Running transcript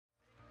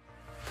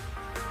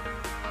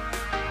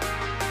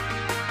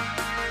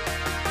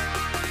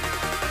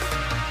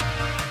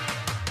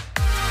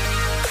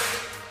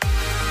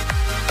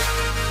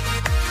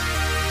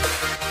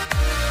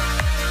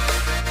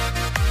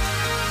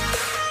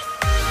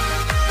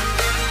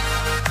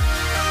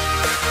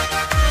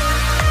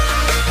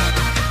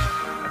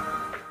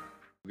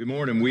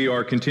morning. We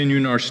are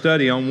continuing our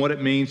study on what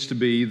it means to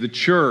be the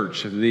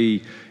church,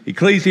 the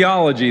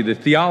ecclesiology, the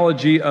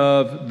theology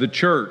of the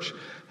church.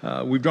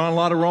 We've drawn a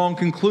lot of wrong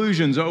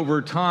conclusions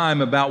over time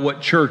about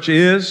what church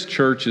is.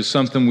 Church is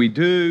something we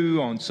do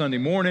on Sunday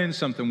morning,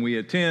 something we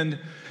attend.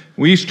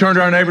 We used to turn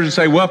to our neighbors and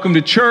say, "Welcome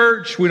to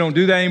church." We don't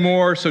do that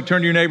anymore. So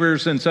turn to your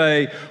neighbors and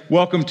say,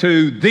 "Welcome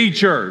to the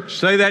church."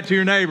 Say that to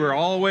your neighbor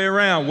all the way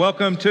around.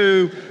 Welcome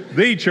to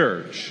the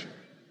church.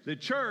 The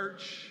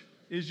church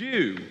is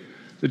you.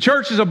 The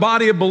church is a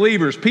body of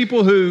believers,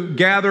 people who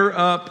gather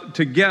up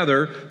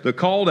together, the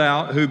called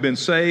out who've been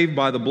saved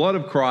by the blood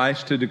of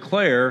Christ to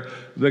declare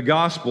the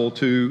gospel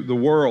to the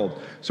world.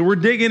 So we're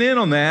digging in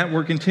on that.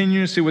 We're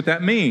continuing to see what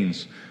that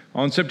means.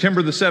 On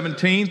September the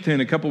 17th,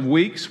 in a couple of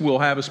weeks, we'll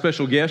have a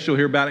special guest. You'll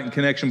hear about it in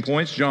Connection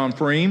Points. John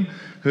Freem,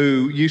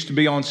 who used to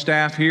be on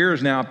staff here,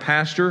 is now a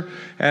pastor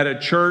at a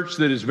church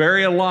that is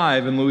very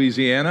alive in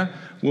Louisiana,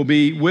 will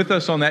be with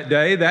us on that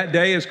day. That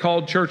day is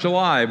called Church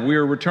Alive. We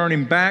are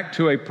returning back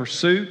to a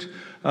pursuit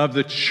of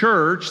the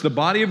church, the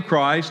body of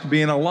Christ,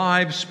 being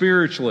alive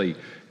spiritually,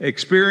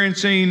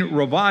 experiencing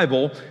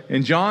revival.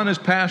 And John is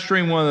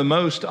pastoring one of the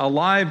most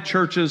alive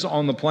churches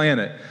on the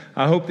planet.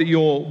 I hope that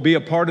you'll be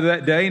a part of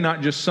that day,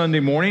 not just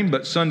Sunday morning,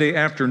 but Sunday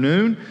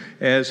afternoon,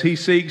 as he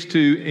seeks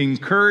to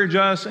encourage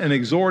us and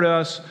exhort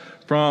us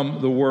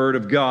from the Word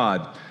of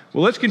God.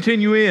 Well, let's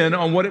continue in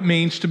on what it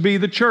means to be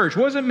the church.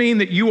 What does it mean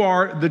that you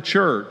are the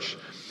church?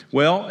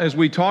 Well, as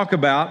we talk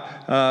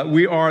about,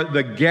 we are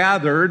the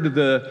gathered,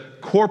 the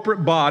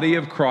corporate body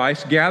of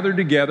Christ, gathered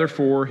together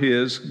for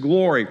His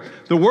glory.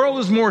 The world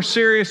is more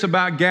serious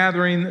about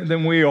gathering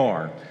than we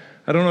are.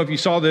 I don't know if you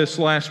saw this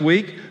last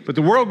week, but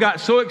the world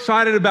got so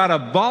excited about a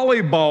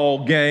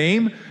volleyball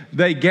game,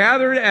 they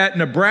gathered at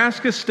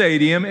Nebraska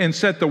Stadium and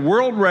set the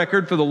world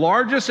record for the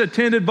largest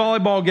attended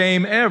volleyball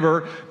game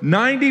ever.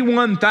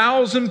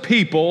 91,000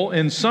 people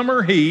in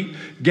summer heat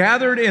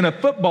gathered in a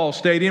football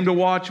stadium to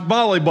watch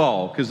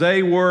volleyball because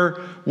they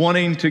were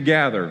wanting to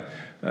gather.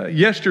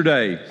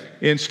 Yesterday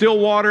in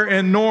Stillwater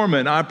and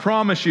Norman, I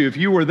promise you, if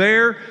you were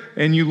there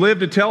and you lived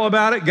to tell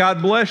about it,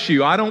 God bless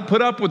you. I don't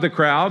put up with the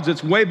crowds.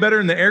 It's way better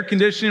than the air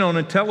conditioning on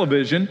a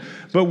television.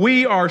 But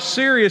we are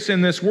serious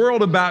in this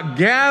world about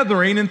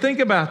gathering, and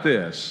think about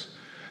this.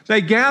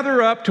 They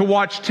gather up to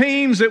watch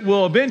teams that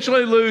will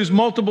eventually lose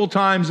multiple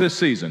times this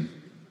season.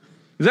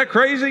 Is that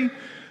crazy?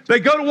 They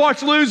go to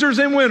watch losers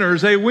and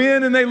winners. They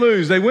win and they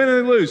lose. They win and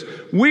they lose.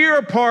 We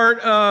are part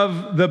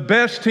of the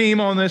best team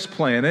on this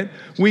planet.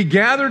 We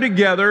gather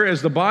together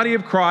as the body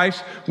of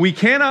Christ. We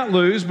cannot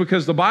lose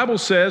because the Bible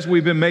says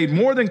we've been made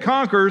more than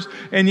conquerors,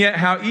 and yet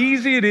how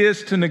easy it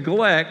is to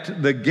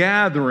neglect the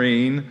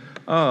gathering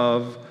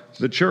of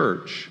the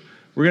church.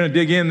 We're going to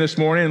dig in this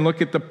morning and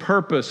look at the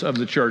purpose of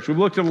the church. We've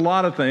looked at a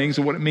lot of things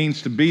and what it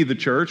means to be the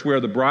church. We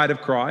are the bride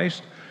of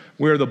Christ.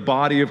 We are the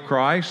body of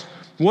Christ.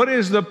 What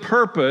is the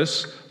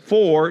purpose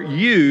for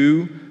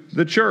you,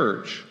 the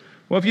church?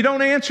 Well, if you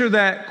don't answer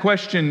that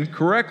question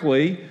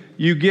correctly,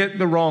 you get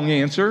the wrong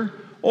answer.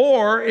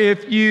 Or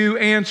if you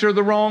answer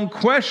the wrong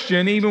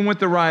question, even with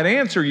the right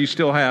answer, you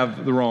still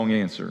have the wrong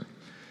answer.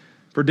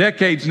 For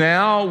decades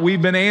now,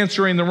 we've been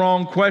answering the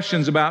wrong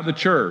questions about the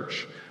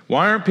church.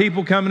 Why aren't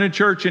people coming to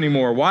church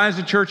anymore? Why is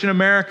the church in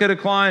America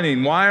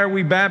declining? Why are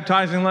we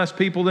baptizing less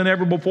people than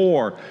ever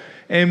before?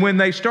 And when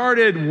they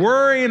started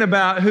worrying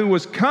about who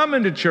was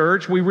coming to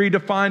church, we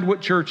redefined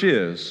what church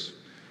is.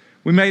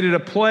 We made it a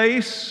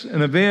place,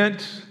 an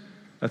event,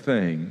 a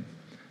thing.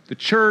 The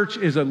church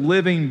is a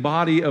living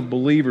body of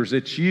believers.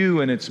 It's you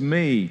and it's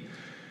me.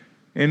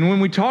 And when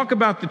we talk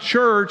about the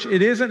church,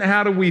 it isn't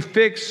how do we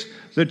fix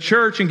the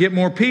church and get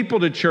more people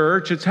to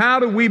church. It's how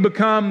do we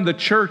become the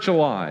church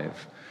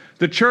alive,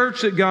 the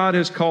church that God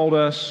has called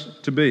us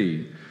to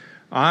be.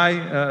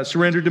 I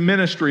surrendered to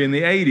ministry in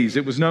the 80s.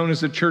 It was known as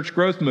the Church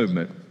Growth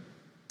Movement.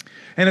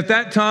 And at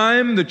that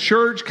time, the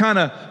church kind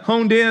of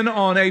honed in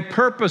on a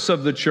purpose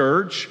of the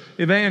church,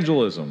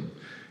 evangelism.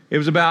 It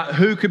was about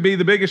who could be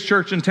the biggest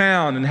church in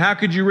town and how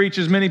could you reach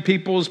as many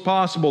people as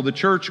possible, the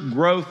Church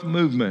Growth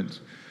Movement.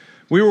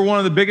 We were one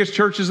of the biggest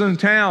churches in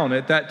town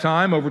at that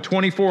time. Over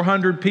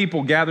 2,400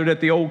 people gathered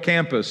at the old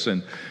campus,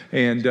 and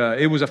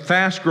it was a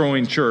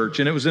fast-growing church,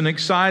 and it was an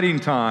exciting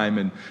time.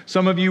 And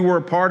some of you were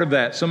a part of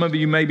that. Some of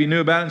you maybe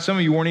knew about it, and some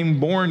of you weren't even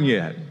born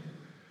yet.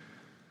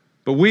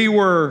 But we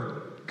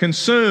were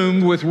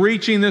consumed with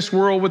reaching this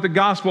world with the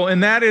gospel,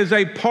 and that is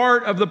a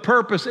part of the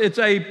purpose. It's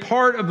a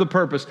part of the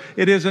purpose.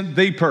 It isn't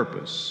the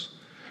purpose.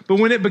 But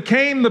when it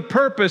became the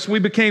purpose, we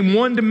became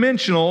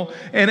one-dimensional,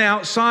 and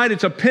outside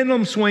it's a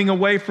pendulum swing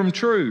away from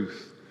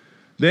truth.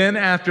 Then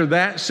after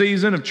that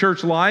season of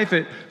church life,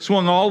 it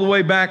swung all the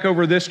way back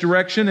over this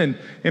direction,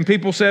 and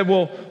people said,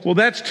 well,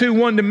 that's too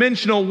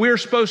one-dimensional. We're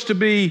supposed to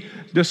be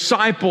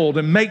discipled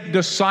and make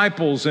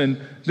disciples. And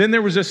then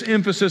there was this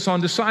emphasis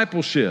on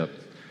discipleship.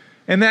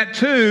 And that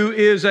too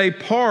is a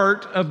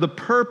part of the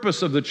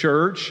purpose of the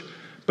church,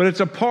 but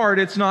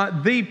it's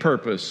not the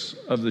purpose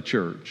of the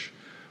church.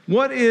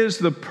 What is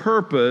the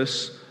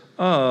purpose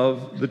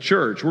of the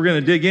church? We're going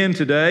to dig in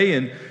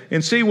today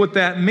and see what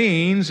that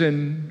means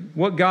and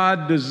what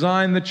God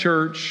designed the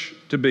church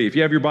to be. If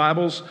you have your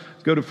Bibles,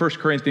 go to 1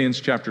 Corinthians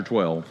chapter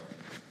 12.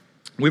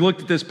 We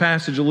looked at this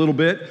passage a little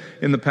bit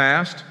in the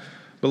past,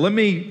 but let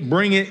me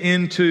bring it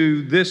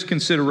into this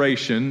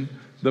consideration,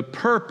 the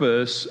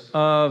purpose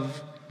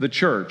of the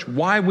church,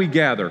 why we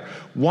gather,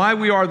 why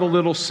we are the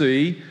little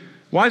C.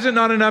 Why is it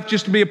not enough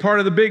just to be a part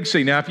of the big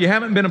C? Now, if you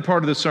haven't been a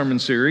part of the sermon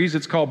series,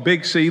 it's called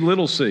Big C,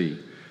 Little C.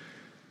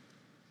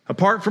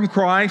 Apart from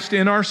Christ,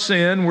 in our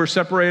sin, we're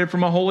separated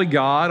from a holy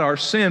God. Our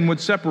sin would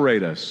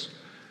separate us.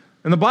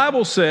 And the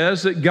Bible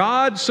says that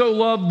God so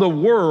loved the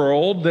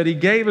world that He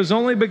gave His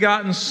only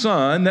begotten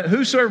Son, that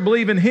whosoever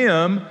believe in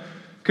Him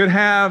could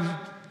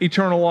have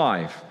eternal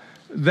life.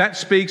 That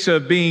speaks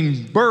of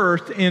being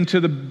birthed into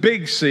the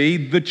big C,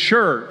 the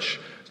church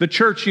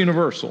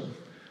universal.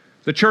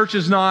 The church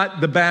is not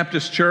the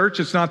Baptist church,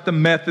 it's not the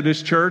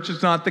Methodist church,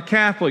 it's not the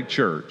Catholic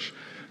church.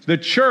 The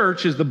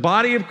church is the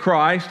body of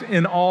Christ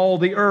in all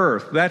the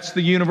earth. That's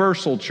the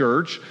universal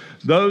church.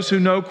 Those who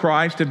know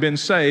Christ have been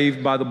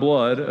saved by the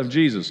blood of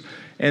Jesus.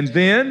 And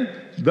then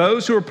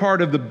those who are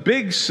part of the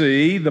big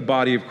C, the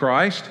body of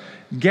Christ,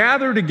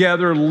 gather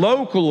together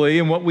locally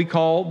in what we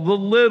call the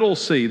little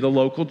C, the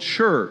local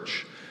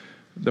church.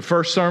 The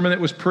first sermon that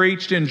was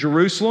preached in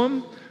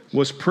Jerusalem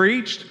was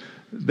preached.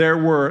 There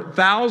were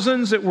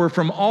thousands that were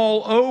from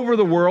all over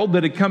the world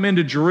that had come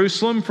into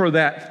Jerusalem for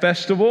that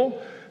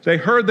festival. They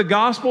heard the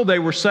gospel, they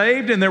were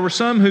saved, and there were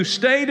some who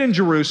stayed in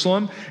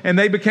Jerusalem, and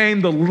they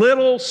became the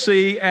little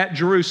C at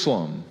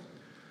Jerusalem.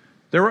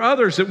 There were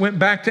others that went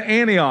back to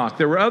Antioch.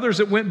 There were others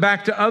that went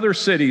back to other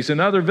cities and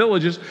other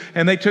villages,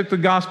 and they took the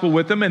gospel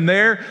with them, and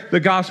there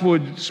the gospel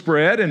would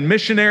spread, and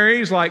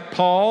missionaries like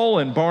Paul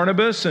and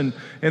Barnabas and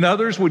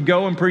others would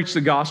go and preach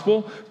the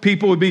gospel.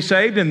 People would be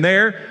saved, and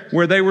there,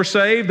 where they were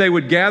saved, they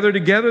would gather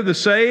together, the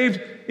saved,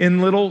 in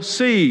little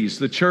C's.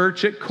 The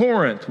church at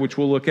Corinth, which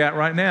we'll look at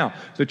right now.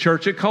 The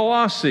church at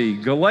Colossae,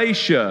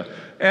 Galatia,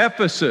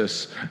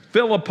 Ephesus,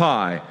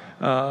 Philippi.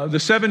 The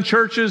 7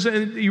 churches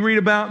you read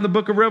about in the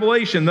book of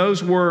Revelation,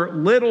 those were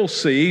little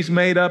C's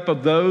made up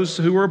of those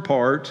who were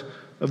part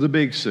of the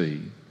big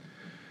C.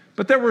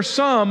 But there were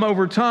some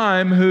over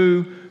time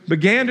who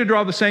began to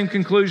draw the same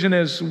conclusion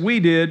as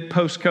we did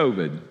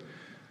post-COVID.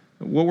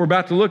 What we're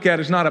about to look at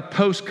is not a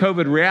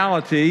post-COVID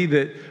reality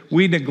that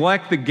we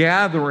neglect the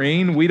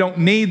gathering, we don't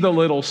need the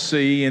little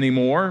C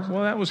anymore.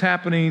 Well, that was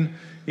happening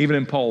even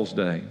in Paul's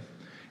day.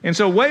 And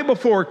so way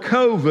before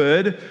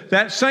COVID,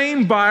 that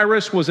same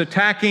virus was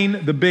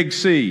attacking the big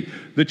C,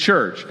 the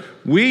church.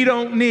 We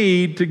don't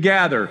need to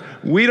gather.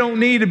 We don't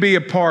need to be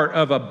a part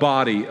of a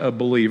body of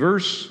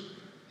believers.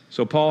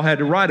 So Paul had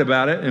to write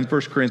about it in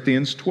 1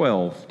 Corinthians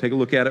 12. Take a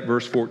look at it,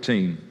 verse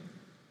 14.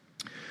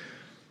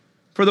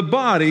 For the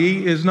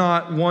body is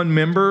not one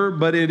member,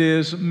 but it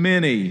is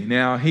many.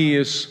 Now, he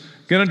is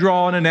going to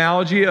draw an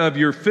analogy of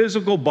your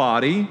physical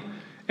body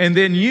and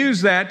then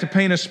use that to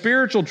paint a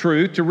spiritual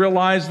truth to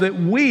realize that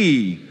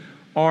we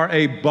are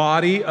a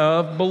body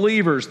of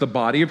believers, the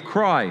body of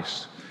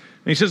Christ.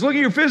 And he says, look at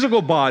your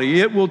physical body.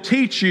 It will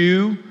teach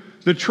you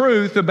the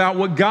truth about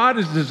what God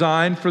has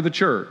designed for the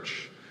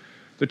church.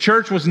 The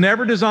church was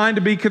never designed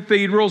to be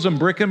cathedrals and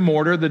brick and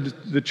mortar.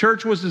 The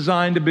church was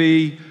designed to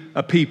be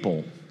a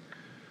people,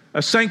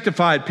 a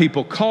sanctified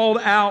people called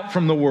out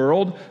from the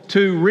world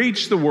to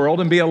reach the world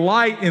and be a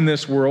light in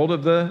this world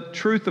of the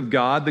truth of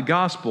God, the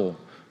gospel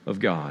of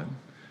God.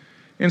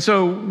 And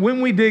so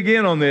when we dig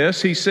in on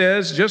this, he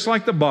says, just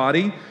like the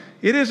body,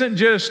 it isn't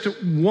just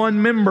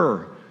one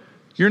member.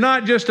 You're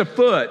not just a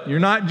foot. You're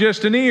not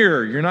just an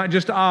ear. You're not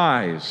just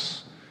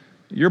eyes.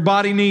 Your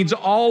body needs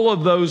all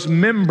of those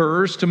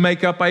members to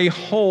make up a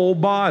whole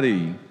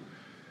body.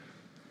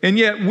 And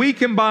yet we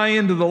can buy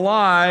into the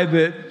lie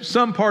that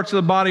some parts of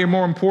the body are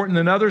more important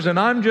than others, and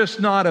I'm just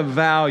not of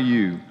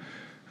value.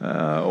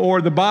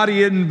 Or the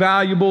body isn't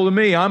valuable to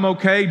me. I'm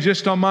okay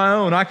just on my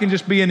own. I can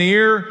just be an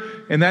ear,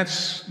 and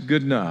that's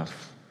good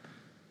enough.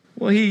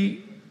 Well,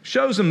 he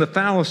shows them the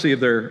fallacy of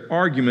their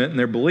argument and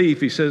their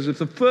belief. He says, if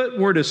the foot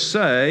were to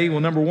say, well,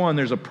 number one,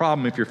 there's a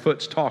problem if your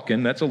foot's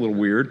talking. That's a little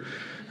weird.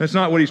 That's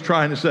not what he's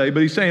trying to say.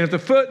 But he's saying if the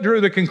foot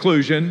drew the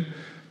conclusion,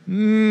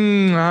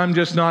 I'm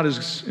just not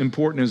as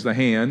important as the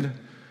hand.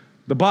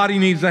 The body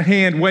needs the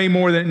hand way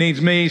more than it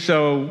needs me,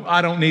 so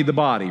I don't need the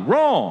body.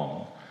 Wrong.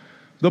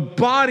 The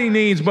body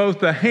needs both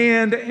the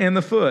hand and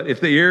the foot.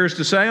 If the ear is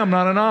to say, I'm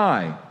not an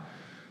eye,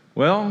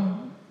 well,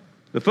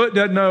 the foot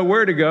doesn't know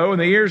where to go, and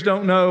the ears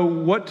don't know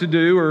what to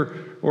do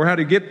or how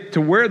to get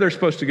to where they're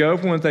supposed to go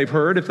from what they've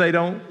heard if they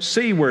don't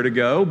see where to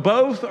go.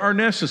 Both are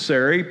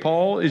necessary.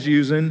 Paul is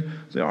using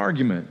the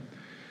argument.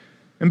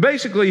 And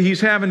basically, he's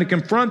having to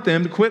confront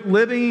them to quit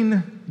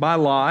living by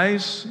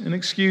lies and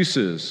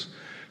excuses.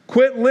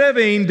 Quit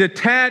living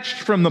detached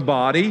from the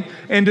body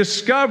and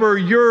discover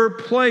your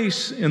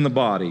place in the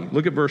body.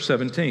 Look at verse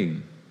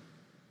 17.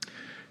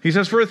 He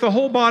says, for if the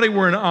whole body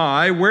were an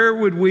eye, where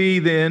would we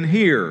then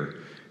hear?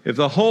 If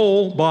the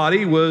whole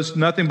body was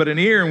nothing but an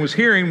ear and was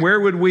hearing, where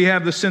would we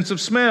have the sense of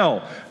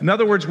smell? In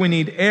other words, we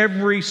need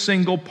every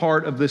single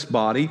part of this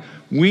body.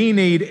 We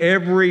need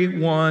every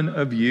one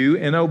of you.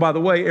 And oh, by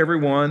the way, every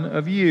one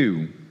of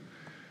you.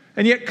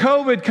 And yet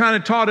COVID kind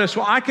of taught us,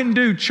 well, I can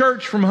do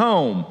church from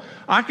home.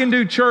 I can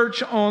do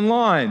church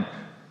online.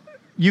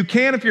 You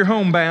can if you're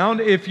homebound,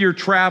 if you're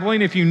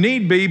traveling, if you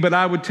need be, but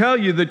I would tell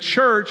you the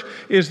church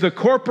is the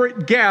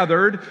corporate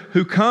gathered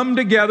who come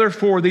together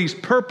for these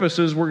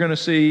purposes we're going to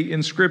see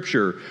in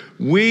Scripture.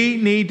 We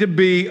need to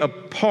be a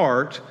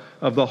part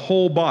of the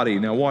whole body.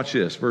 Now watch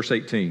this, verse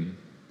 18.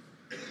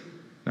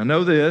 Now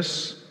know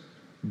this,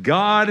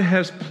 God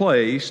has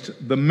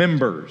placed the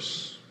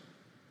members.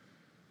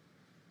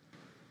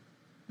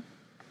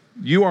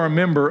 You are a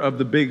member of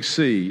the big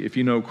C if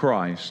you know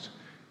Christ.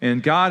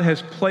 And God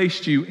has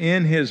placed you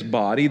in His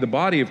body, the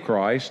body of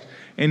Christ,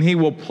 and He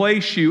will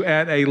place you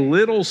at a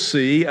little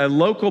c, a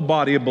local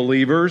body of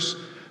believers,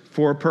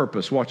 for a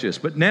purpose. Watch this.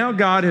 But now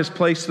God has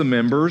placed the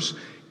members,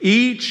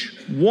 each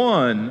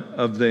one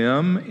of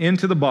them,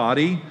 into the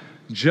body,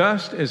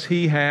 just as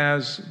He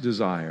has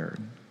desired.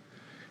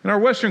 In our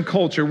Western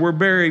culture, we're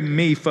very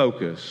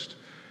me-focused.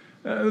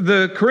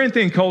 The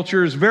Corinthian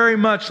culture is very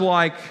much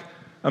like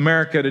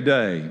America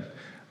today.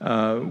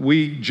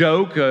 We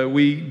joke,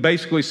 we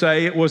basically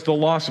say it was the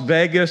Las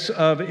Vegas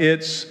of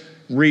its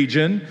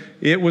region.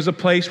 It was a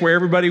place where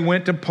everybody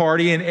went to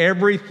party and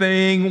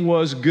everything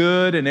was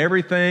good and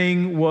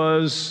everything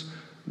was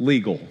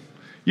legal.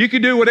 You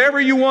could do whatever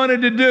you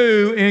wanted to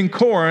do in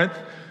Corinth,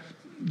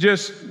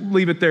 just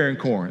leave it there in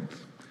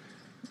Corinth.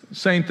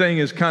 Same thing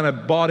is kind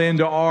of bought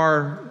into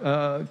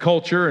our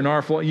culture and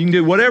our you can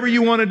do whatever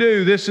you want to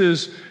do. This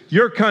is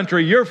your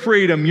country, your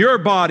freedom, your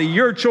body,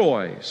 your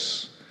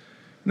choice.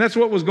 And that's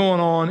what was going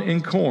on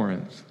in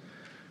Corinth.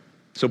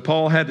 So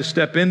Paul had to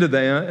step into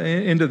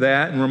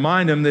that and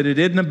remind them that it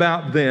isn't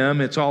about them,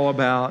 it's all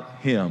about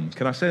Him.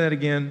 Can I say that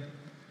again?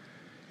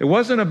 It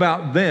wasn't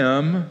about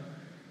them.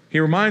 He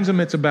reminds them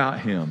it's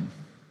about Him.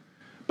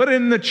 But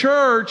in the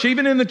church,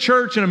 even in the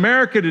church in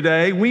America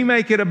today, we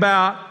make it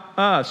about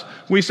us.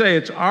 We say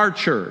it's our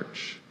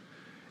church.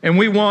 And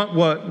we want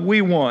what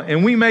we want.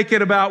 And we make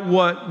it about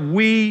what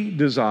we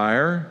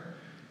desire.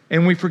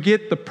 And we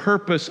forget the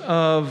purpose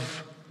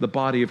of the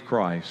body of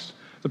Christ,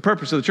 the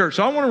purpose of the church.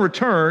 So I want to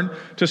return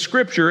to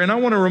Scripture, and I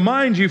want to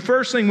remind you,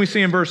 first thing we see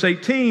in verse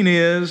 18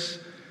 is,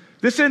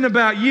 this isn't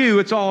about you,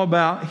 it's all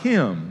about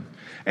Him.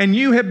 And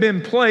you have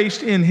been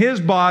placed in His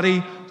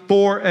body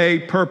for a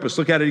purpose.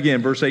 Look at it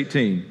again, verse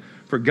 18.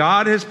 For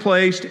God has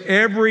placed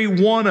every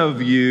one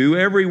of you,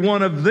 every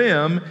one of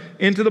them,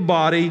 into the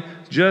body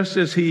just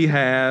as He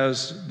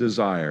has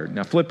desired.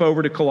 Now flip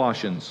over to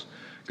Colossians.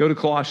 Go to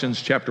Colossians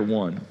chapter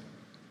 1.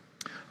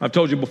 I've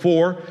told you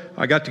before,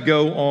 I got to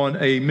go on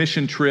a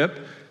mission trip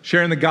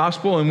sharing the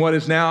gospel in what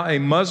is now a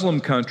Muslim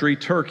country,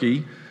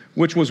 Turkey,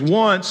 which was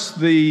once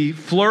the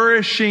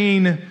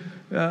flourishing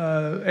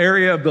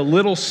area of the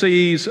little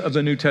C's of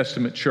the New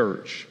Testament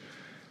church.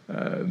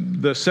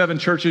 The 7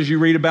 churches you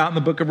read about in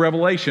the book of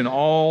Revelation,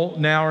 all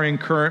now are in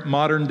current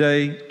modern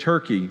day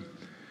Turkey.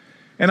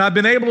 And I've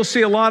been able to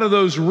see a lot of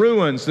those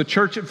ruins, the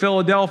church at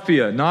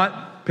Philadelphia,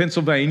 not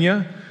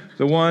Pennsylvania,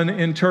 the one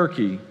in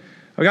Turkey.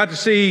 I got to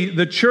see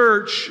the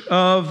church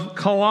of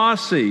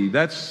Colossae.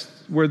 That's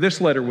where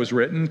this letter was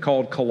written,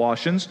 called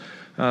Colossians.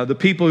 The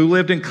people who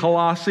lived in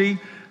Colossae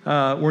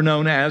were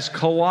known as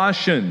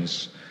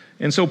Colossians.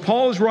 And so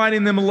Paul is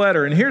writing them a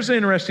letter. And here's the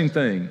interesting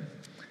thing.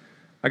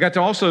 I got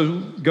to also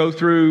go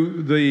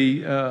through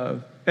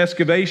the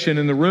excavation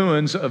in the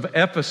ruins of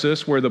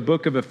Ephesus, where the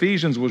book of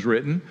Ephesians was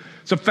written.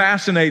 It's a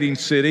fascinating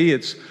city.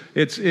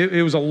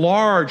 It was a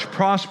large,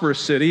 prosperous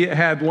city. It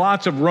had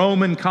lots of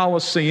Roman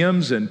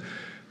colosseums and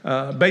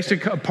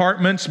basic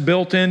apartments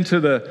built into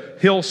the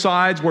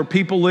hillsides where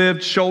people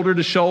lived shoulder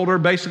to shoulder.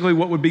 Basically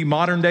what would be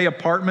modern day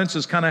apartments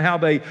is kind of how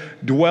they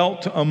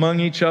dwelt among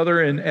each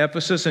other in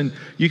Ephesus. And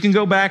you can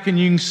go back and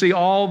you can see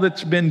all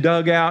that's been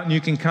dug out, and you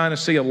can kind of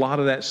see a lot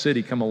of that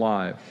city come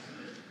alive.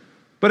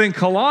 But in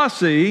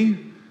Colossae,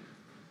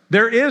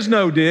 there is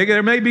no dig.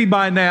 There may be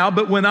by now,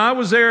 but when I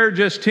was there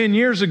just 10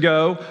 years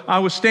ago, I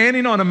was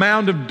standing on a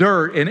mound of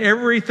dirt, and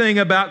everything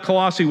about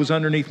Colossae was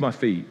underneath my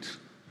feet.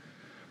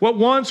 What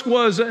once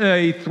was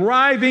a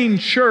thriving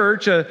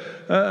church,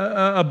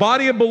 a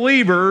body of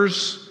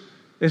believers,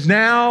 is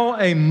now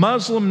a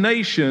Muslim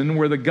nation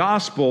where the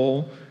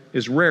gospel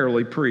is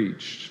rarely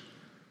preached.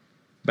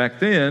 Back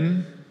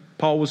then,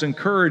 Paul was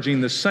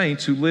encouraging the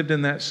saints who lived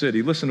in that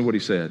city. Listen to what he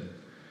said.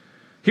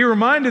 He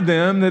reminded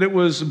them that it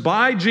was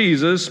by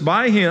Jesus,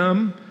 by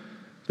Him,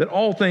 that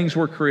all things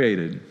were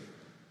created.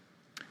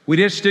 We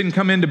just didn't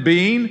come into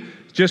being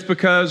just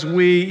because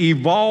we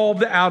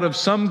evolved out of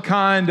some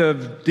kind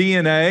of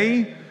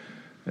DNA.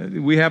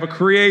 We have a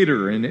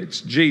creator, and it's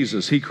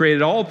Jesus. He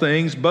created all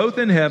things, both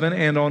in heaven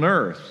and on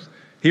earth.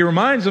 He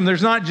reminds them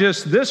there's not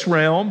just this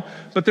realm,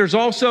 but there's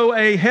also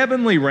a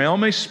heavenly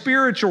realm, a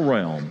spiritual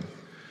realm.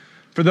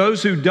 For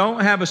those who don't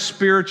have a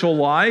spiritual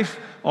life,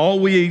 all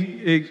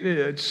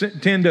we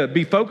tend to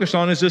be focused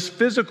on is this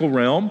physical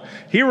realm.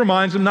 He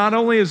reminds them not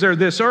only is there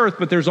this earth,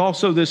 but there's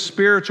also this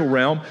spiritual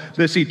realm,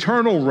 this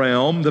eternal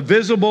realm, the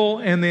visible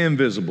and the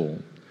invisible.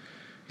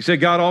 He said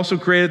God also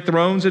created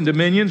thrones and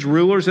dominions,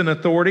 rulers and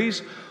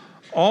authorities.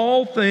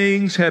 All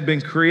things have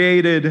been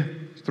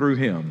created through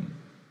him.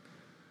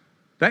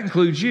 That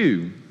includes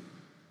you,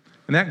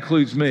 and that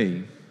includes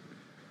me.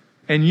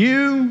 And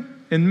you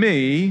and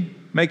me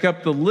make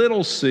up the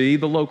little c,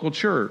 the local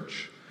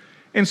church.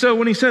 And so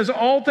when he says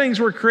all things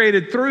were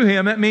created through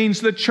him, that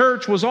means the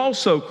church was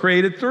also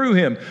created through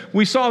him.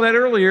 We saw that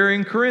earlier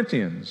in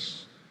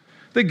Corinthians.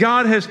 That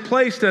God has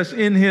placed us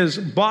in his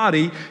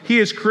body. He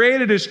has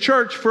created his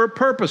church for a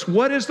purpose.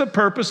 What is the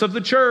purpose of the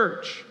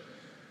church?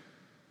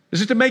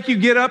 Is it to make you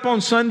get up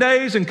on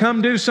Sundays and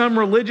come do some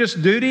religious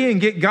duty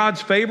and get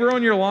God's favor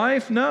on your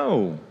life?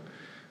 No.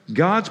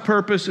 God's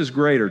purpose is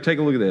greater. Take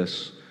a look at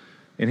this.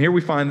 And here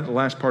we find the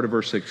last part of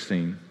verse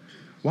 16.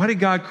 Why did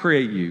God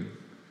create you?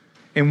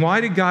 And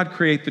why did God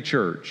create the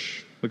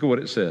church? Look at what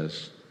it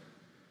says.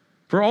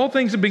 For all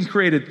things have been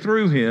created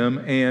through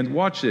him, and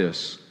watch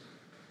this,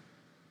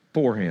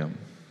 for him.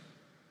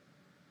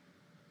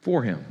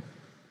 For him.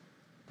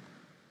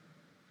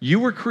 You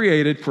were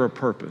created for a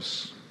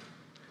purpose.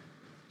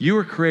 You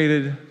were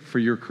created for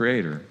your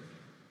Creator.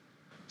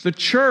 The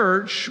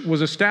church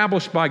was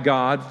established by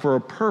God for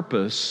a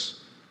purpose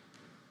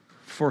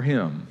for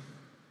him.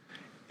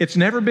 It's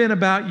never been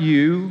about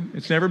you.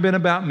 It's never been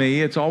about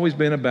me. It's always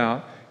been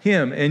about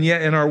him. And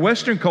yet in our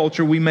Western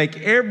culture, we make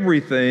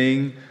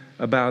everything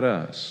about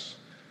us.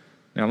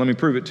 Now let me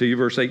prove it to you.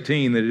 Verse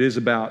 18, that it is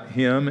about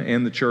him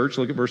and the church.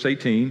 Look at verse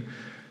 18.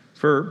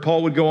 For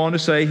Paul would go on to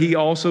say, he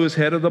also is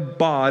head of the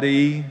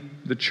body,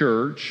 the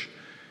church.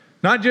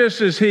 Not just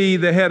is he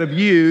the head of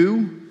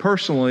you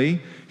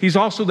personally, he's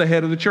also the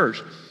head of the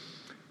church.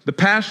 The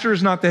pastor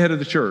is not the head of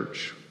the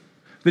church.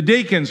 The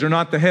deacons are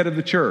not the head of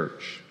the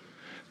church.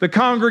 The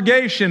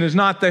congregation is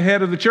not the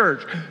head of the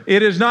church.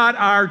 It is not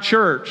our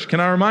church. Can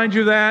I remind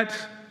you of that?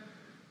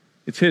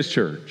 It's his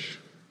church.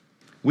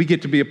 We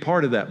get to be a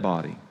part of that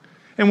body.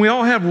 And we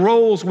all have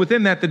roles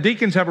within that. The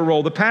deacons have a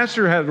role. The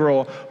pastor has a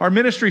role. Our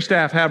ministry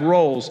staff have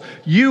roles.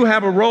 You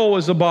have a role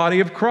as the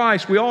body of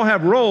Christ. We all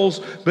have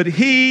roles, but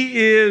he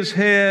is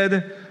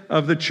head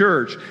of the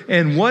church.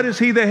 And what is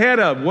he the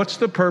head of? What's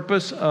the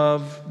purpose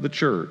of the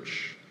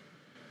church?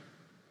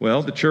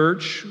 Well, the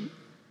church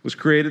was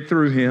created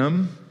through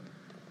him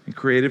and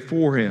created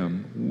for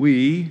him.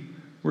 We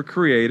were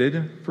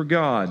created for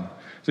God.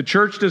 The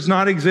church does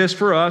not exist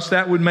for us.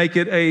 That would make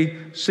it a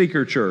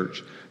seeker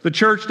church. The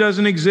church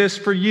doesn't exist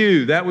for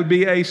you. That would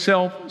be a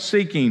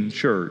self-seeking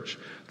church.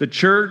 The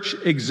church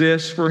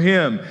exists for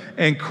him.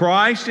 And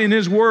Christ in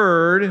his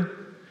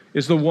word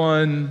is the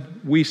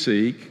one we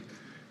seek.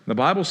 The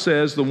Bible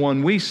says the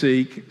one we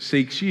seek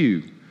seeks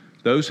you,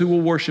 those who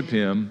will worship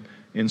him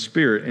in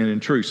spirit and in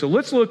truth. So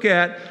let's look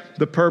at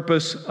the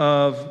purpose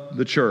of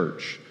the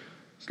church.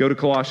 Go to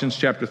Colossians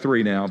chapter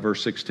 3 now,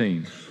 verse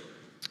 16.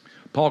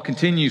 Paul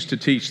continues to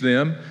teach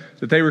them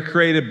that they were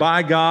created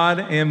by God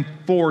and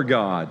for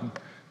God.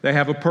 They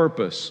have a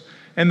purpose.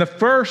 And the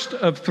first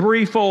of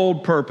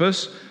threefold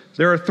purpose,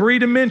 there are three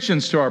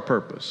dimensions to our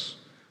purpose.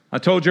 I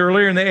told you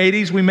earlier in the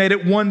 80s, we made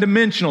it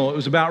one-dimensional. It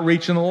was about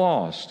reaching the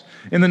lost.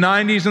 In the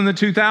 90s and the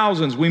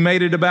 2000s, we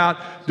made it about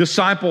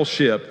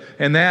discipleship.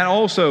 And that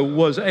also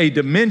was a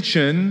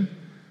dimension,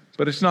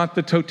 but it's not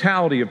the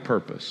totality of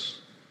purpose.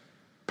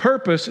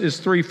 Purpose is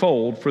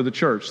threefold for the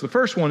church. The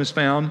first one is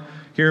found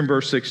here in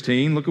verse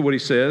 16. Look at what he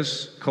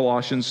says,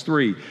 Colossians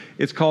 3.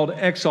 It's called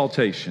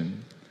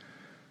exaltation.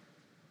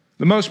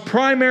 The most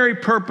primary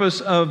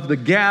purpose of the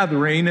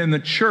gathering in the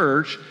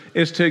church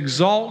is to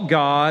exalt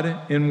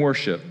God in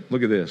worship.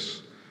 Look at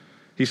this.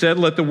 He said,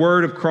 let the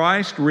word of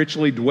Christ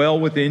richly dwell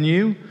within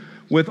you,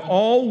 with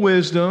all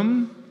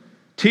wisdom,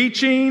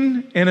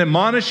 teaching and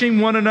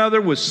admonishing one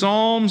another with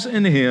psalms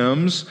and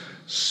hymns,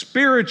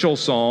 spiritual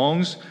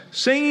songs,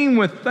 singing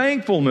with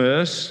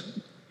thankfulness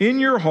in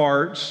your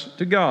hearts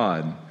to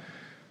God.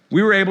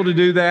 We were able to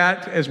do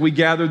that as we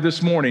gathered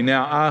this morning.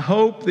 Now, I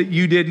hope that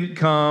you didn't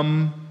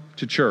come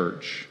to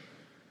church.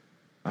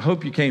 I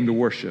hope you came to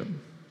worship.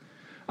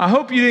 I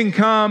hope you didn't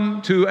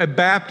come to a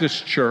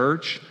Baptist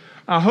church.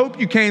 I hope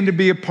you came to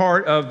be a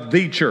part of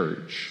the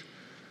church.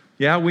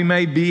 Yeah, we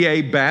may be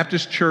a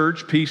Baptist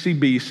church,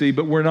 PCBC,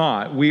 but we're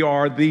not. We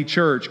are the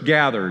church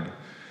gathered.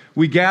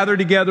 We gather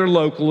together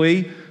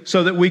locally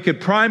so that we could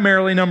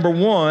primarily, number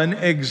one,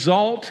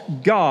 exalt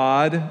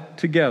God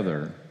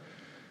together.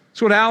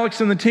 That's what Alex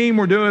and the team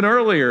were doing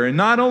earlier. And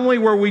not only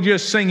were we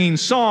just singing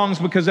songs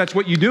because that's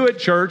what you do at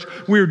church,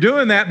 we were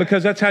doing that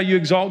because that's how you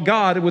exalt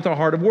God with a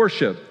heart of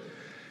worship.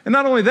 And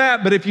not only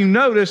that, but if you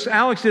notice,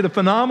 Alex did a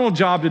phenomenal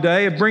job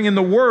today of bringing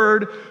the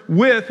word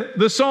with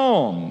the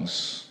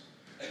songs.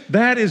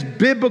 That is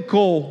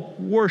biblical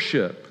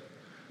worship.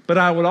 But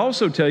I would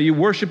also tell you,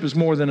 worship is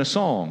more than a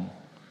song.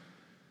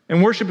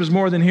 And worship is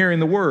more than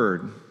hearing the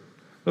word.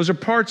 Those are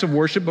parts of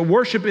worship, but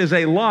worship is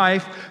a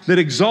life that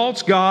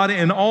exalts God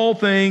in all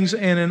things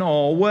and in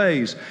all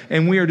ways.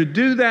 And we are to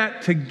do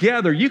that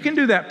together. You can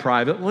do that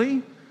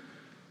privately.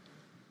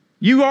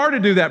 You are to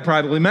do that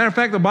privately. Matter of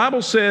fact, the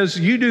Bible says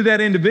you do that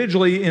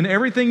individually in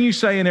everything you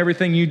say and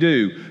everything you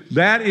do.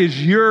 That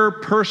is your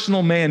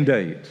personal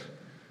mandate.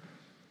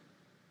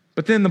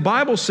 But then the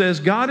Bible says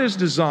God has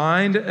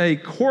designed a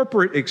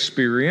corporate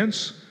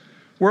experience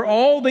where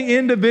all the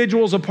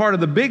individuals, a part of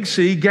the big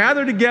C,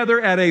 gather together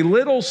at a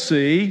little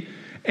c,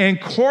 and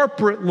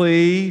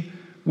corporately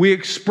we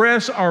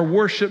express our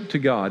worship to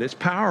God. It's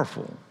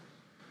powerful.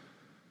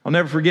 I'll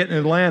never forget in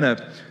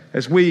Atlanta,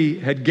 as we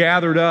had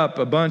gathered up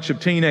a bunch of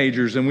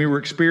teenagers and we were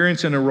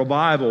experiencing a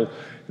revival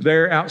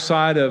there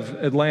outside of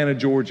Atlanta,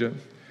 Georgia.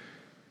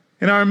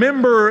 And I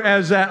remember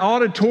as that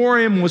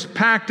auditorium was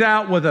packed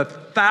out with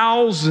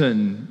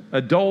 1,000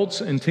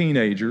 adults and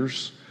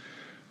teenagers,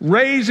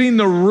 raising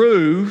the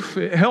roof.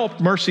 It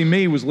helped. Mercy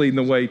Me was leading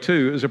the way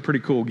too. It was a pretty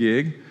cool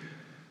gig.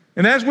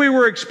 And as we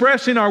were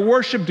expressing our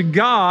worship to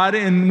God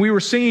and we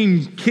were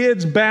seeing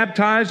kids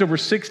baptized, over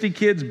 60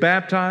 kids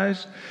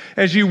baptized,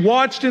 as you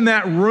watched in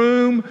that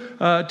room,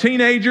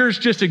 teenagers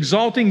just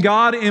exalting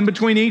God in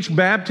between each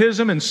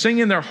baptism and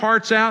singing their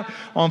hearts out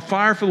on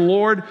fire for the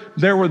Lord,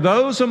 there were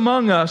those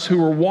among us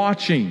who were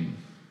watching.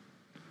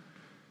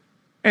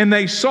 And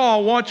they saw,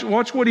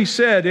 watch what he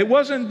said. It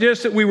wasn't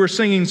just that we were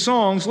singing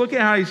songs. Look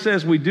at how he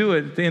says we do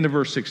it at the end of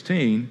verse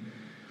 16.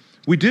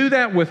 We do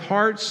that with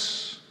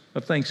hearts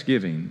of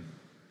thanksgiving.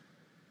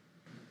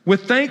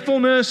 With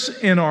thankfulness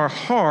in our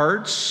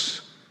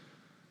hearts,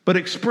 but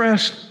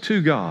expressed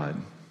to God.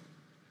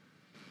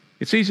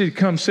 It's easy to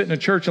come sit in a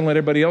church and let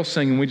everybody else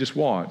sing and we just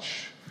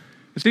watch.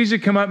 It's easy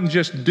to come up and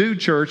just do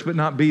church but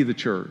not be the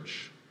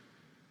church.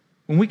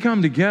 When we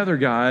come together,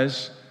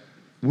 guys,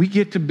 we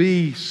get to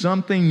be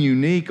something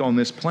unique on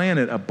this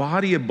planet, a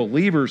body of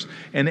believers,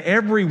 and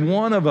every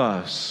one of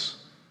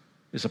us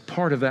is a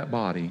part of that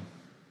body.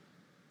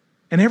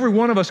 And every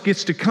one of us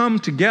gets to come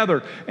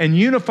together and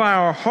unify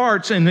our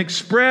hearts and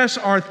express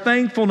our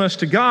thankfulness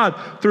to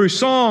God through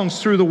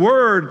songs, through the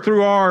Word,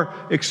 through our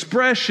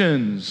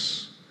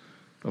expressions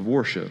of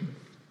worship.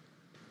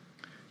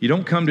 You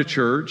don't come to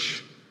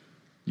church,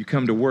 you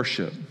come to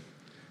worship.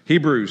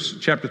 Hebrews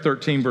chapter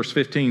 13, verse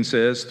 15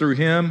 says, through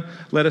him,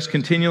 let us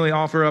continually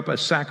offer up a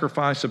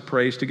sacrifice of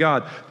praise to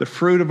God, the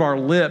fruit of our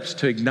lips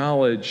to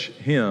acknowledge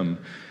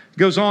him. It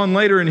goes on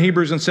later in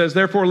Hebrews and says,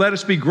 therefore, let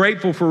us be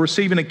grateful for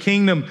receiving a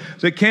kingdom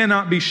that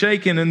cannot be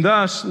shaken, and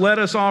thus let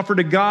us offer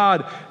to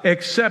God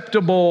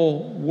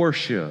acceptable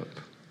worship.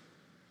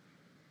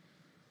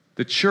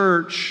 The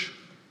church,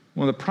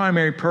 one of the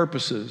primary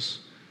purposes,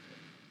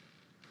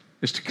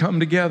 is to come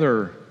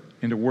together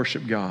and to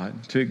worship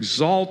God, to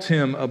exalt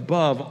him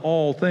above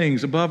all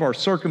things, above our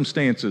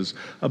circumstances,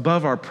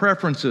 above our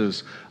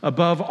preferences,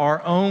 above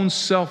our own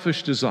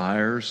selfish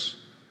desires,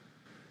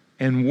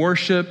 and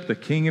worship the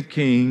King of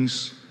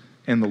Kings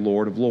and the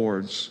Lord of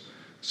Lords.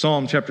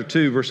 Psalm chapter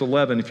 2, verse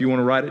 11, if you want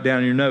to write it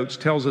down in your notes,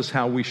 tells us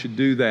how we should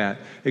do that.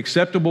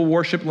 Acceptable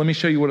worship, let me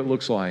show you what it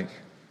looks like.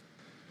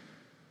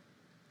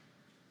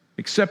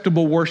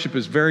 Acceptable worship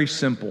is very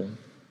simple.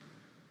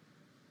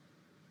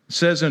 It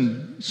says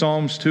in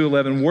Psalms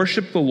 2:11,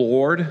 worship the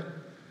Lord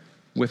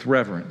with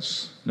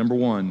reverence. Number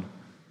one,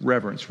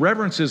 reverence.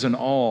 Reverence is an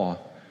awe,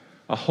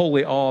 a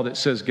holy awe that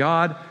says,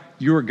 God,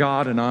 you're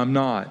God and I'm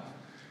not.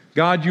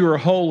 God, you are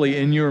holy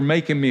and you are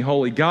making me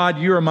holy. God,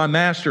 you are my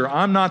master.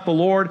 I'm not the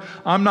Lord.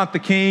 I'm not the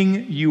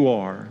king. You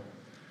are.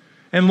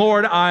 And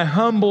Lord, I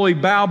humbly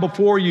bow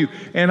before you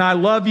and I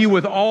love you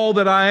with all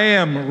that I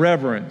am,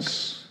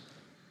 reverence.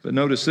 But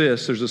notice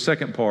this, there's a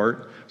second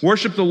part.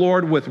 Worship the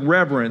Lord with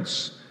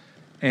reverence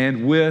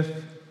and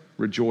with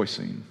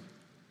rejoicing.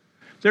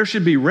 There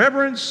should be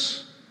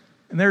reverence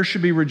and there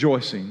should be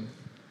rejoicing.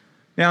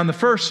 Now, in the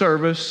first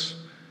service,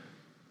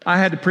 I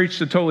had to preach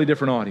to a totally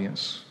different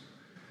audience.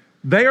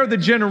 They are the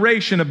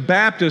generation of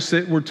Baptists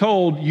that were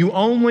told you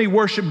only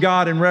worship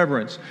God in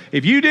reverence.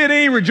 If you did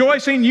any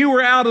rejoicing, you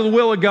were out of the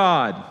will of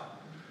God.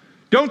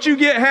 Don't you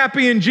get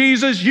happy in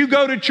Jesus. You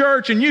go to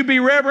church and you be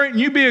reverent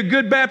and you be a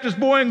good Baptist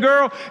boy and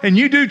girl and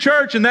you do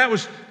church, and that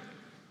was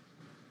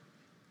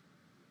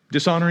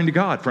dishonoring to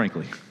God,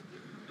 frankly.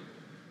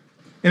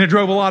 And it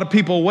drove a lot of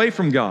people away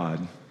from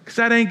God because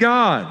that ain't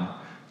God.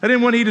 That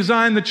ain't what he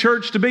designed the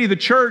church to be. The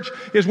church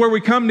is where we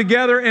come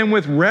together and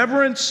with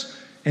reverence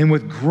and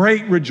with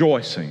great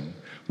rejoicing.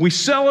 We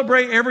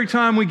celebrate every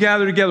time we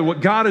gather together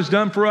what God has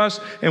done for us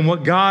and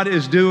what God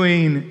is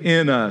doing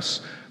in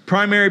us.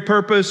 Primary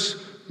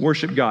purpose,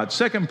 worship God.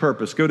 Second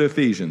purpose, go to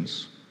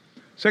Ephesians.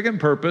 Second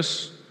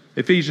purpose,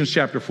 Ephesians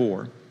chapter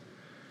 4.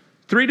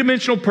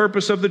 Three-dimensional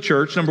purpose of the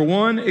church. Number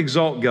one,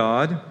 exalt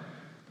God,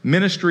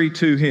 ministry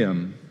to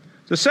him.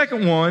 The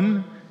second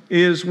one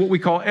is what we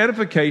call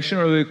edification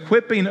or the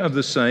equipping of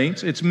the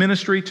saints. It's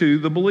ministry to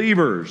the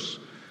believers.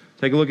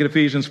 Take a look at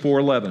Ephesians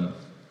 4:11.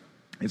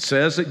 It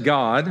says that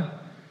God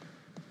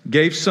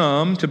gave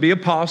some to be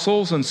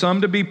apostles and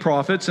some to be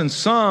prophets and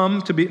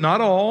some to be,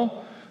 not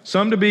all,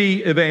 some to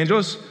be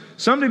evangelists,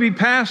 some to be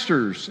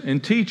pastors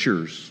and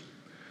teachers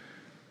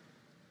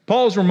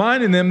Paul's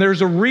reminding them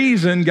there's a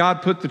reason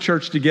God put the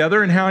church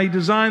together and how he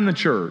designed the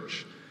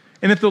church.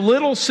 And if the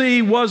little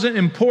c wasn't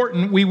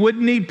important, we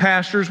wouldn't need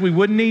pastors, we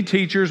wouldn't need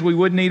teachers, we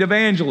wouldn't need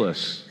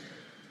evangelists.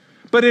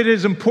 But it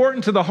is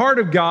important to the heart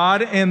of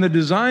God and the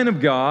design of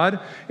God.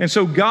 And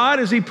so God,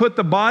 as he put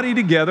the body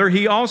together,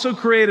 he also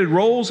created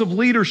roles of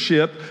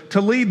leadership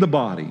to lead the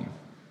body.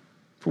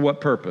 For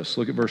what purpose?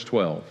 Look at verse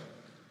 12.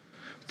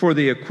 For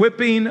the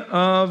equipping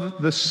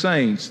of the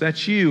saints,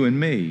 that's you and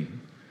me,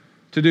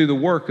 to do the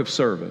work of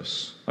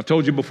service. I've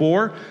told you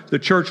before, the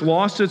church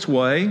lost its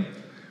way.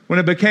 When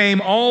it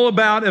became all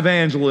about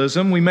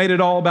evangelism, we made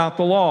it all about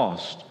the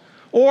lost.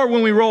 Or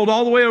when we rolled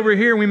all the way over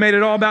here and we made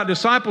it all about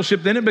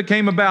discipleship, then it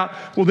became about,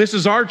 well, this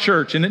is our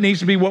church and it needs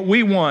to be what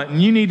we want.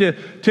 And you need to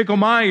tickle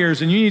my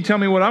ears and you need to tell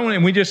me what I want.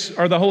 And we just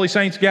are the holy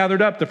saints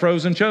gathered up, the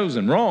frozen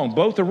chosen. Wrong.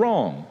 Both are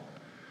wrong.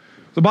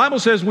 The Bible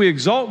says we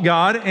exalt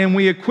God and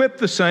we equip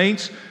the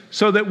saints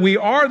so that we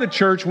are the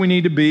church we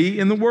need to be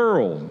in the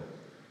world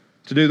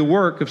to do the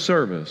work of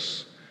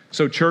service.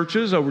 So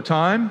churches over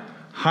time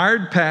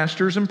hired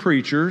pastors and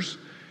preachers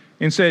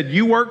and said,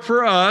 you work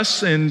for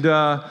us, and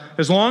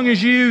as long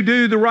as you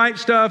do the right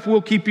stuff,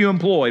 we'll keep you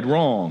employed.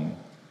 Wrong.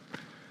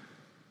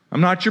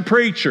 I'm not your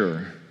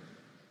preacher.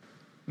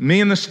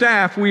 Me and the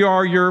staff, we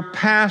are your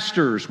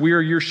pastors. We are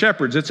your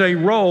shepherds. It's a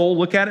role.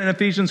 Look at it in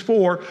Ephesians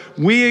 4.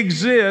 We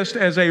exist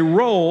as a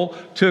role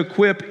to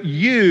equip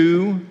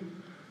you,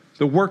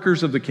 the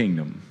workers of the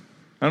kingdom.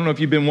 I don't know if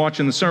you've been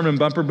watching the sermon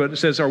bumper, but it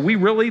says, are we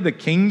really the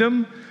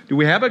kingdom? Do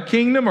we have a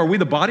kingdom? Are we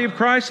the body of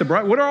Christ?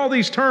 What are all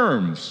these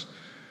terms?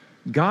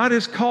 God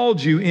has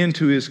called you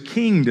into his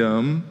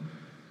kingdom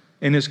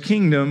and his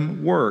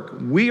kingdom work.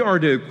 We are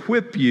to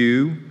equip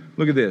you,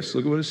 look at this,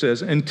 look at what it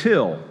says,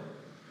 until,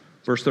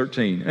 verse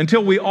 13,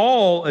 until we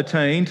all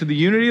attain to the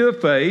unity of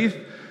the faith,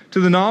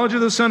 to the knowledge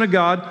of the Son of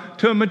God,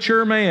 to a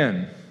mature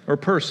man or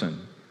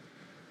person.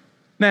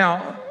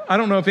 Now, I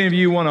don't know if any of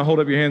you want to hold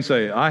up your hand and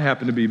say, I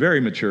happen to be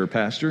very mature,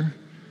 Pastor.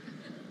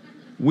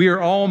 We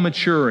are all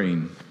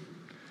maturing.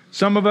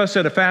 Some of us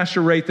at a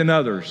faster rate than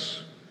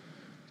others.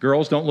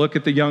 Girls, don't look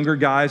at the younger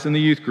guys in the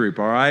youth group,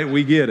 all right?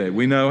 We get it.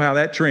 We know how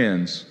that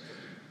trends.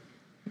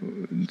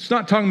 It's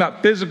not talking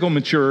about physical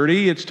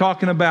maturity. It's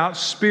talking about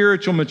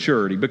spiritual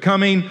maturity,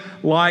 becoming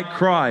like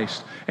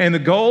Christ. And the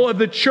goal of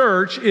the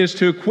church is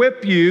to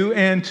equip you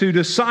and to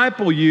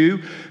disciple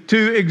you,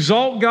 to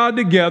exalt God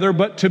together,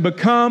 but to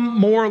become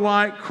more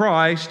like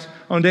Christ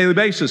on a daily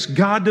basis.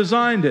 God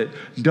designed it.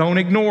 Don't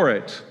ignore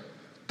it.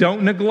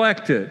 Don't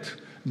neglect it.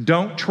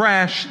 Don't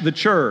trash the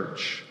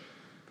church.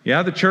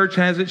 Yeah, the church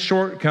has its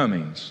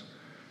shortcomings,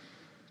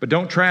 but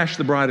don't trash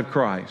the bride of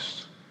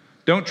Christ.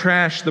 Don't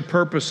trash the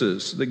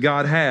purposes that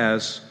God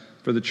has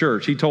for the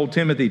church. He told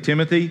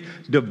Timothy,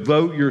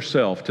 devote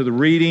yourself to the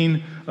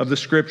reading of the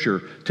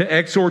Scripture, to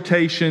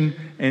exhortation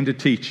and to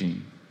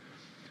teaching.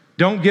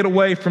 Don't get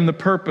away from the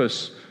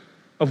purpose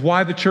of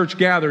why the church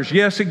gathers.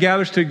 Yes, it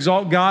gathers to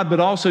exalt God, but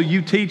also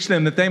you teach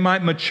them that they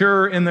might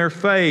mature in their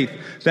faith.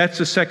 That's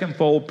the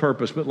second-fold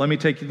purpose. But let me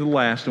take you to the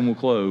last and we'll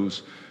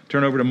close.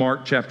 Turn over to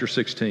Mark chapter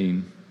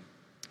 16.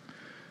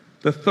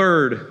 The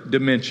third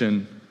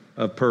dimension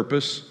of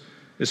purpose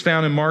is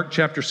found in Mark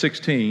chapter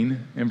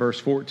 16 and verse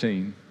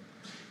 14.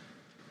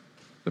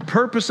 The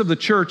purpose of the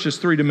church is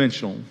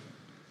three-dimensional.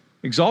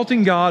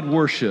 Exalting God,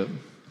 worship.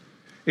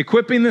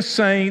 Equipping the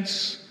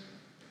saints,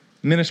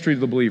 ministry to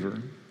the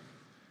believer.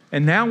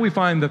 And now we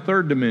find the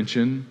third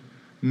dimension,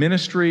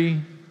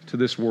 ministry to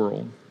this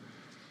world.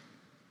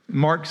 In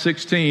Mark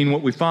 16,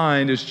 what we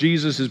find is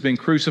Jesus has been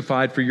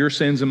crucified for your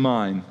sins and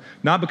mine.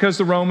 Not because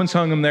the Romans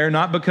hung him there,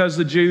 not because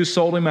the Jews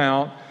sold him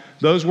out.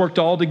 Those worked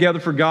all together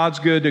for God's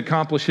good to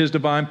accomplish his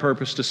divine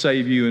purpose to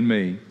save you and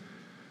me.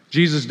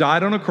 Jesus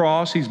died on a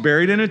cross. He's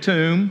buried in a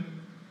tomb,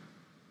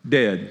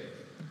 dead.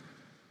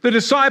 The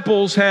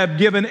disciples have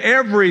given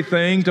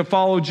everything to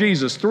follow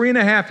Jesus.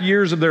 3.5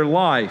 years of their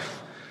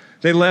life.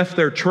 They left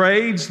their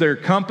trades, their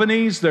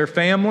companies, their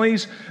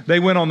families.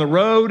 They went on the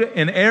road,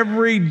 and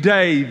every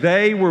day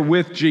they were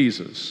with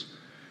Jesus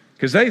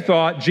because they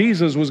thought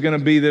Jesus was going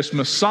to be this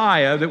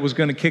Messiah that was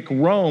going to kick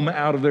Rome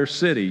out of their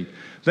city.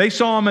 They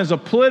saw him as a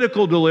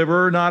political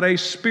deliverer, not a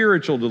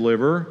spiritual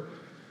deliverer.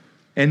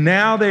 And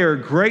now they are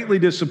greatly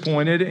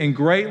disappointed and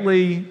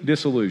greatly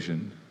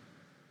disillusioned.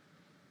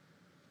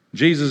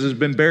 Jesus has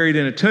been buried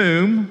in a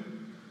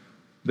tomb.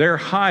 They're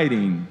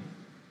hiding.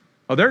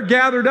 Oh, they're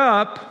gathered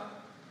up.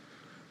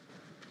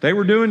 They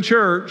were doing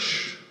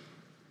church,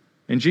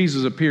 and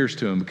Jesus appears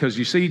to them. Because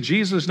you see,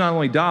 Jesus not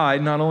only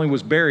died, not only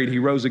was buried, he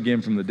rose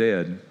again from the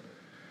dead.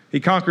 He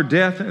conquered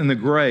death and the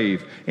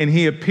grave, and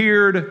he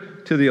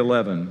appeared to the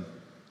 11.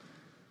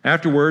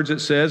 Afterwards, it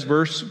says,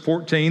 verse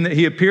 14, that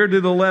he appeared to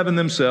the 11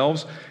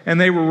 themselves,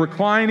 and they were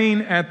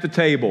reclining at the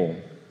table.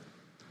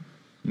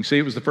 You can see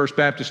it was the First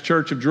Baptist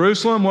Church of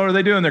Jerusalem. What are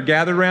they doing? They're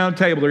gathered around a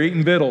table. They're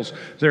eating victuals.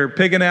 They're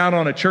pigging out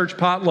on a church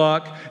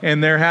potluck,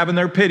 and they're having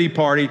their pity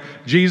party.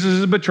 Jesus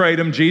has betrayed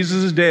them.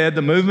 Jesus is dead.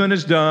 The movement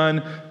is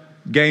done.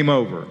 Game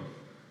over.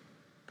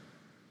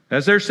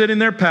 As they're sitting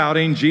there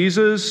pouting,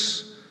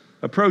 Jesus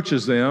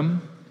approaches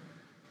them,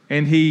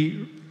 and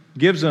he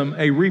gives them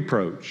a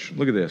reproach.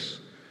 Look at this.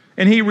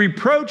 And he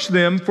reproached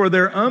them for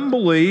their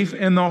unbelief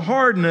and the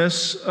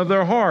hardness of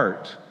their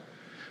heart,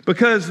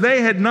 because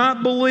they had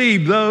not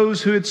believed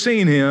those who had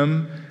seen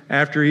him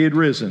after he had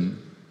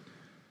risen.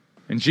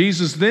 And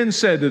Jesus then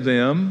said to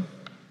them,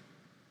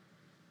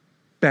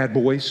 bad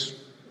boys,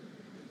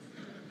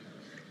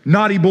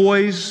 naughty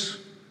boys,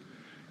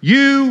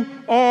 you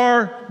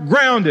are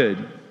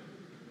grounded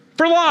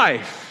for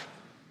life.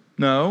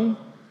 No.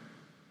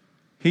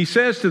 He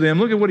says to them,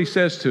 look at what he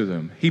says to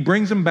them. He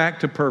brings them back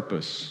to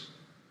purpose.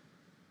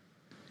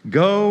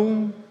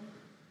 Go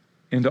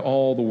into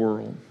all the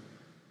world.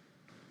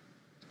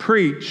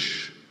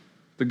 Preach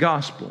the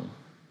gospel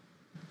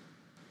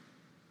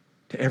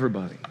to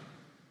everybody,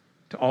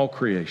 to all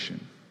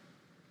creation.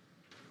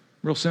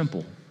 Real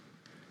simple.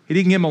 He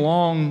didn't give them a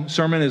long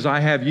sermon as I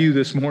have you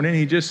this morning.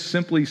 He just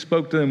simply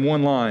spoke to them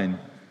one line.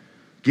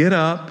 Get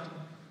up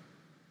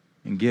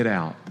and get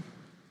out.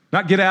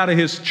 Not get out of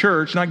his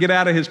church, not get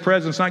out of his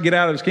presence, not get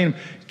out of his kingdom.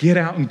 Get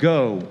out and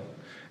go.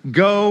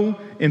 Go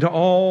into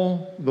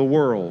all the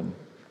world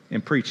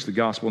and preach the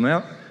gospel.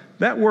 Now,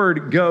 that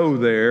word go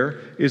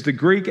there is the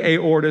Greek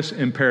aorist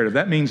imperative.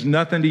 That means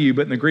nothing to you,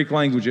 but in the Greek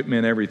language it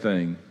meant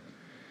everything.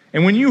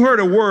 And when you heard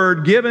a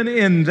word given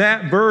in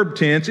that verb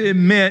tense, it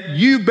meant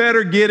you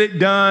better get it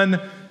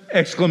done,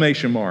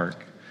 exclamation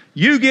mark.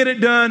 You get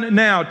it done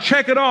now.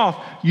 Check it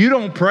off. You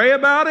don't pray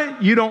about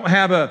it. You don't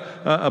have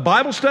a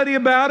Bible study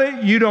about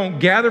it. You don't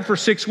gather for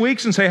 6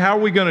 weeks and say, how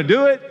are we going to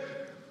do it?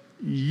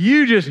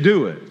 You just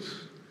do it.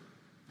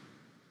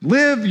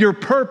 Live your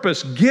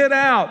purpose. Get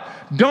out.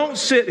 Don't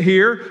sit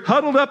here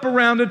huddled up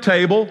around a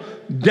table,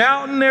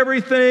 doubting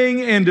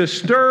everything and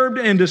disturbed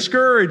and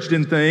discouraged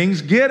in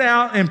things. Get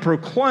out and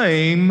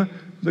proclaim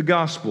the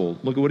gospel.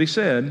 Look at what he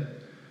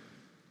said.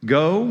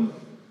 Go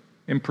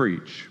and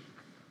preach.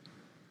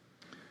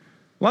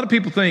 A lot of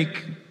people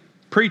think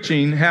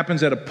preaching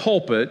happens at a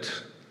pulpit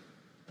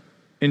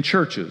in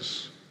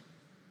churches.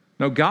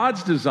 No,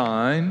 God's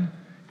design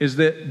is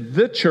that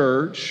the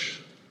church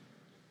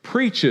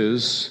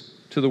preaches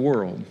to the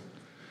world.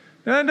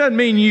 Now, that doesn't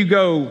mean you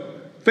go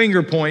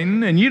finger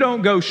pointing and you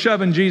don't go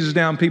shoving Jesus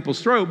down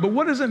people's throat, but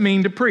what does it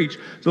mean to preach?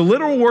 The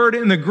literal word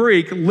in the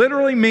Greek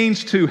literally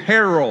means to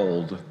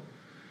herald,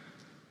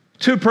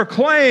 to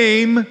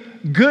proclaim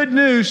good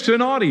news to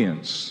an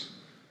audience.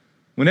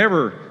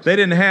 Whenever they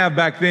didn't have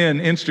back then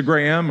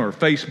Instagram or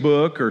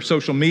Facebook or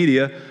social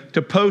media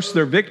to post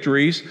their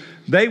victories,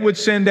 they would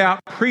send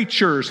out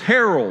preachers,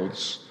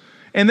 heralds,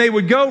 and they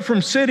would go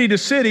from city to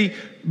city,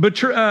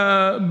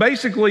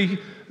 basically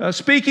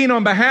speaking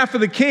on behalf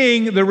of the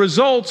king the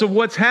results of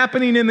what's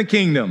happening in the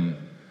kingdom.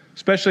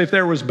 Especially if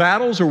there was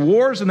battles or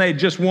wars and they had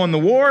just won the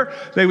war,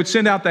 they would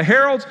send out the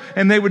heralds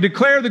and they would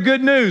declare the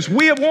good news.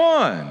 We have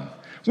won.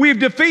 We have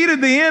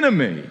defeated the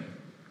enemy.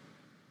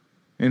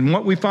 And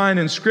what we find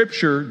in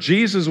Scripture,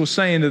 Jesus was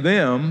saying to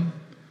them,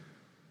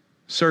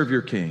 serve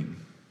your king.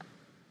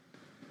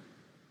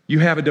 You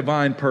have a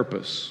divine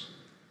purpose.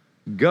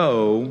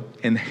 Go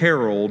and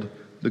herald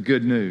the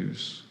good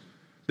news.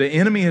 The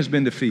enemy has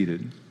been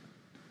defeated.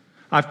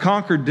 I've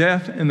conquered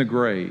death and the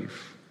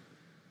grave.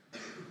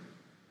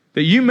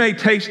 That you may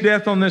taste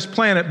death on this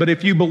planet, but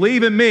if you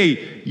believe in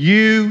me,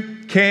 you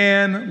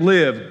can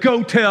live.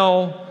 Go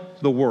tell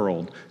the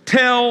world.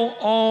 Tell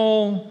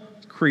all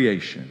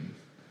creation.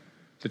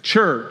 The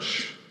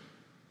church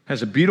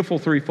has a beautiful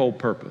threefold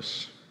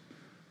purpose: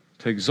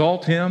 to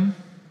exalt him,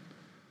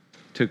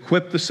 to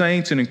equip the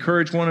saints and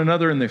encourage one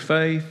another in their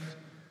faith,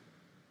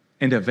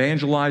 and to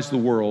evangelize the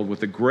world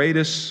with the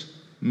greatest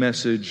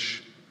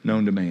message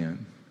known to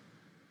man.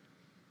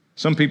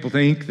 Some people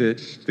think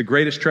that the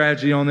greatest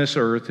tragedy on this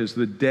earth is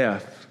the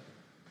death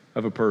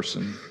of a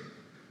person.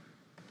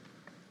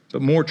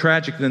 But more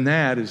tragic than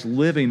that is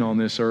living on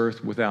this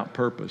earth without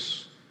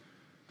purpose.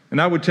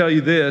 And I would tell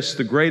you this,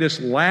 the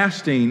greatest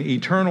lasting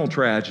eternal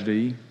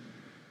tragedy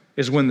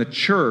is when the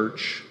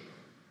church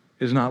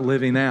is not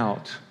living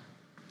out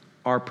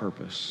our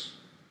purpose: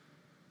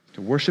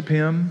 to worship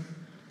him,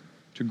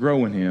 to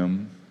grow in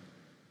him,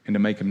 and to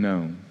make him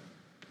known.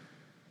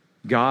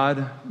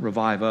 God,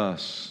 revive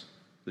us,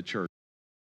 the church.